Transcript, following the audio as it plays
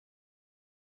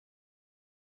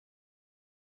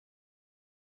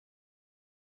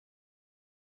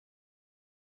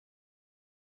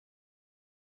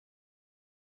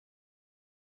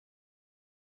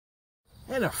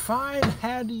And a fine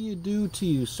how do you do to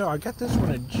you. So I got this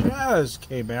one, it just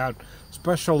came out.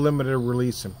 Special limited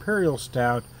release Imperial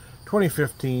Stout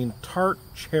 2015 Tart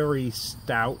Cherry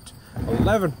Stout.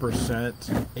 11%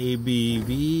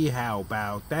 ABV. How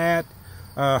about that?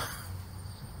 Read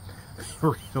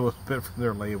a little bit from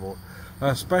their label.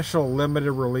 Special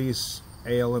limited release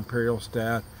ale Imperial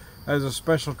Stout. As a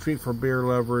special treat for beer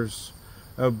lovers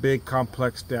of big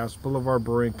complex stouts, Boulevard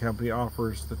Brewing Company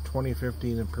offers the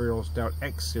 2015 Imperial Stout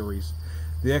X Series.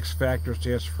 The X Factor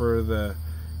stands for the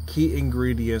key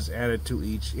ingredients added to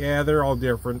each. Yeah, they're all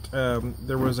different.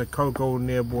 There was a cocoa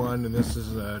nib one, and this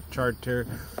is a tart cherry.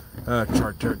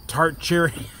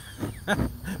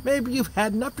 Maybe you've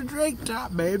had enough to drink,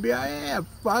 Top. Maybe I have.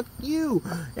 Fuck you.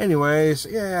 Anyways,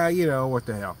 yeah, you know, what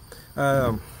the hell.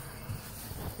 Yeah,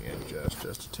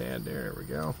 just a tad there. There we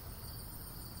go.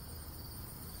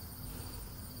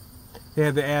 They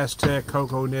had the Aztec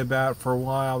cocoa nib out for a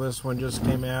while. This one just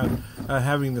came out.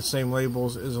 Having the same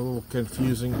labels is a little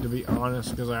confusing, to be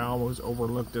honest, because I almost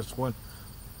overlooked this one.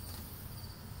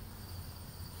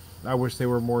 I wish they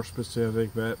were more specific,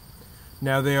 but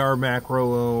now they are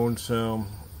macro owned, so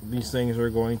these things are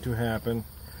going to happen.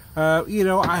 You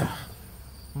know,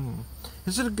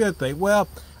 is it a good thing? Well,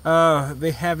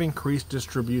 they have increased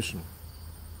distribution.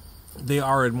 They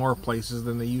are in more places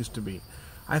than they used to be.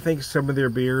 I think some of their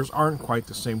beers aren't quite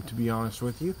the same, to be honest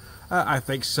with you. I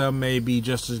think some may be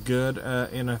just as good,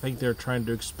 and I think they're trying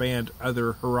to expand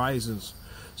other horizons.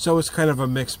 So it's kind of a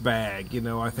mixed bag, you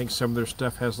know. I think some of their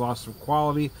stuff has lost some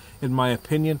quality, in my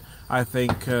opinion. I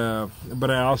think, but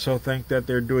I also think that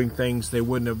they're doing things they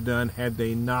wouldn't have done had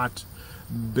they not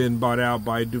been bought out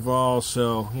by Duval.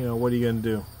 So, you know, what are you going to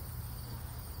do?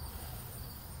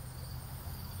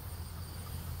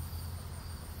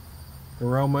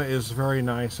 Aroma is very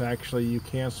nice, actually. You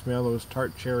can smell those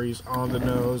tart cherries on the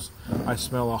nose. I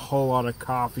smell a whole lot of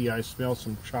coffee. I smell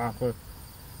some chocolate,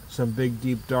 some big,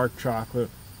 deep, dark chocolate.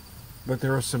 But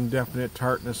there is some definite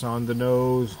tartness on the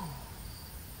nose.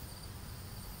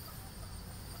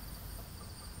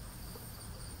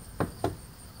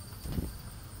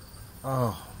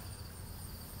 Oh.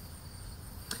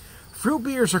 Fruit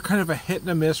beers are kind of a hit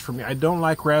and a miss for me. I don't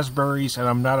like raspberries, and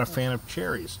I'm not a fan of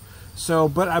cherries. So,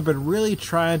 but I've been really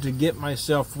trying to get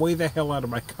myself way the hell out of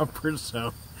my comfort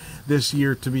zone this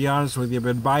year, to be honest with you. I've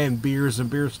been buying beers and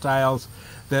beer styles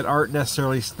that aren't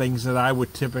necessarily things that I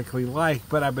would typically like,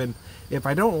 but if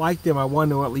I don't like them, I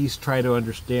want to at least try to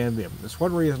understand them. That's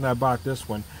one reason I bought this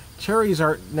one. Cherries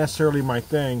aren't necessarily my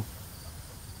thing,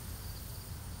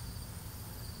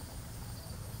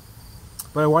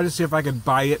 but I wanted to see if I could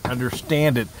buy it,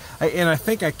 understand it. And I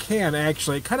think I can,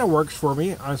 actually. It kind of works for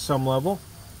me on some level.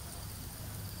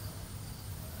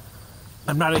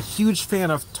 I'm not a huge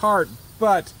fan of tart,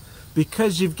 but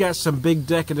because you've got some big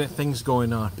decadent things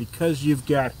going on, because you've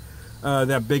got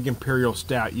that big Imperial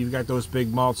Stout, you've got those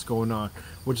big malts going on,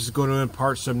 which is going to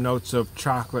impart some notes of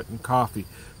chocolate and coffee.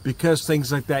 Because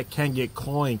things like that can get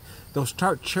cloying, those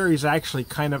tart cherries actually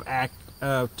kind of act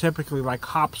typically like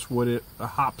hops would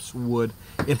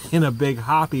in a big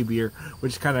hoppy beer,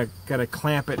 which kind of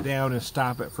clamp it down and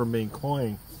stop it from being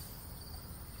cloying.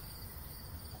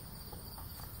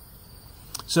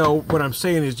 So what I'm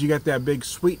saying is you got that big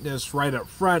sweetness right up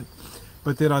front,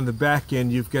 but then on the back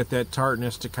end you've got that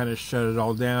tartness to kind of shut it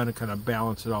all down and kind of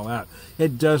balance it all out.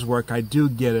 It does work. I do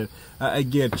get it.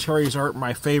 Again, cherries aren't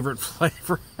my favorite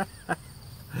flavor,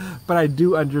 but I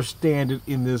do understand it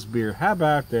in this beer. How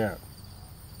about that?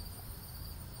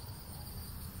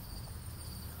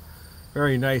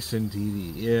 Very nice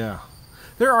indeed. Yeah.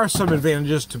 There are some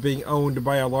advantages to being owned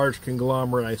by a large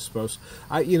conglomerate, I suppose.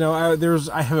 I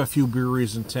have a few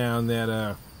breweries in town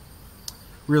that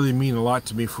really mean a lot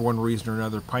to me for one reason or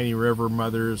another. Piney River,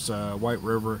 Mothers, White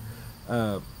River.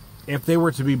 If they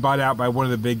were to be bought out by one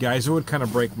of the big guys, it would kind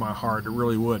of break my heart. It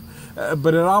really would.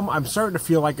 But I'm starting to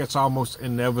feel like it's almost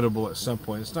inevitable at some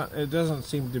point. It's not. It doesn't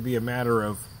seem to be a matter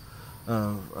of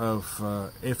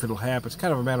if it'll happen. It's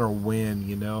kind of a matter of when,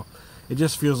 you know. It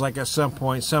just feels like at some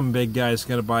point some big guy is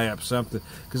going to buy up something,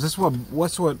 because that's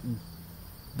what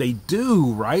they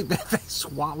do, right? They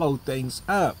swallow things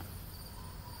up.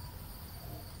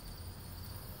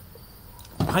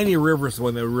 Piney River is the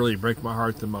one that would really break my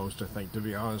heart the most, I think, to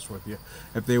be honest with you,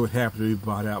 if they would happen to be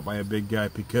bought out by a big guy,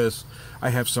 because I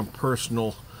have some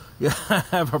personal, I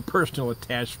have a personal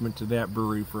attachment to that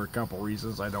brewery for a couple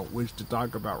reasons I don't wish to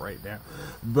talk about right now.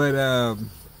 But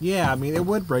yeah, I mean, it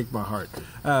would break my heart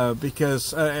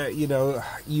because you know,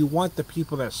 you want the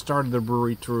people that started the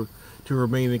brewery to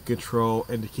remain in control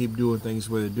and to keep doing things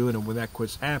where they're doing it. When that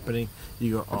quits happening,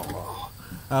 you go, oh.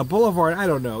 Boulevard, I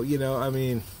don't know. You know, I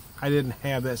mean, I didn't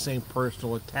have that same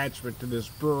personal attachment to this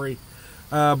brewery.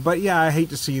 But yeah, I hate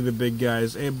to see the big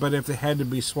guys. But if they had to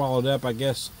be swallowed up, I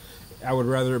guess I would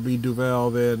rather it be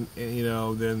Duvel than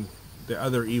than the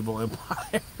other evil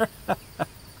empire.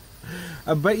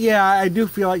 But yeah, I do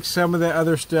feel like some of the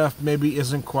other stuff maybe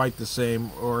isn't quite the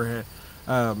same,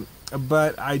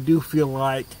 but I do feel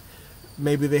like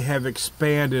maybe they have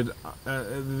expanded.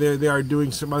 They are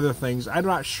doing some other things. I'm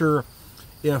not sure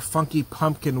if Funky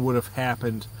Pumpkin would have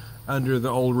happened under the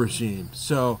old regime.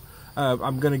 So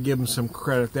I'm going to give them some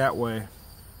credit that way.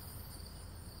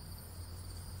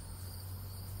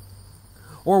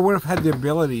 Or would have had the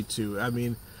ability to. I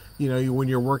mean, when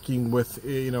you're working with,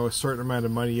 a certain amount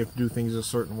of money, you have to do things a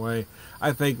certain way.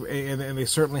 I think, and they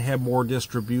certainly have more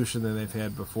distribution than they've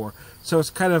had before. So it's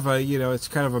kind of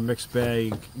a mixed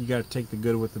bag. You got to take the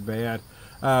good with the bad.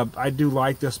 I do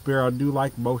like this beer. I do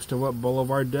like most of what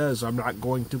Boulevard does. I'm not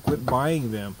going to quit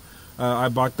buying them. I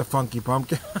bought the Funky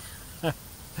Pumpkin.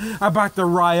 I bought the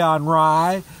Rye on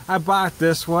Rye. I bought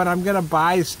this one. I'm going to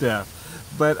buy stuff.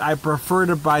 But I prefer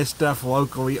to buy stuff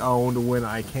locally owned when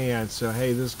I can. So,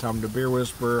 hey, this is Tom the Beer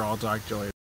Whisperer. I'll talk to you later.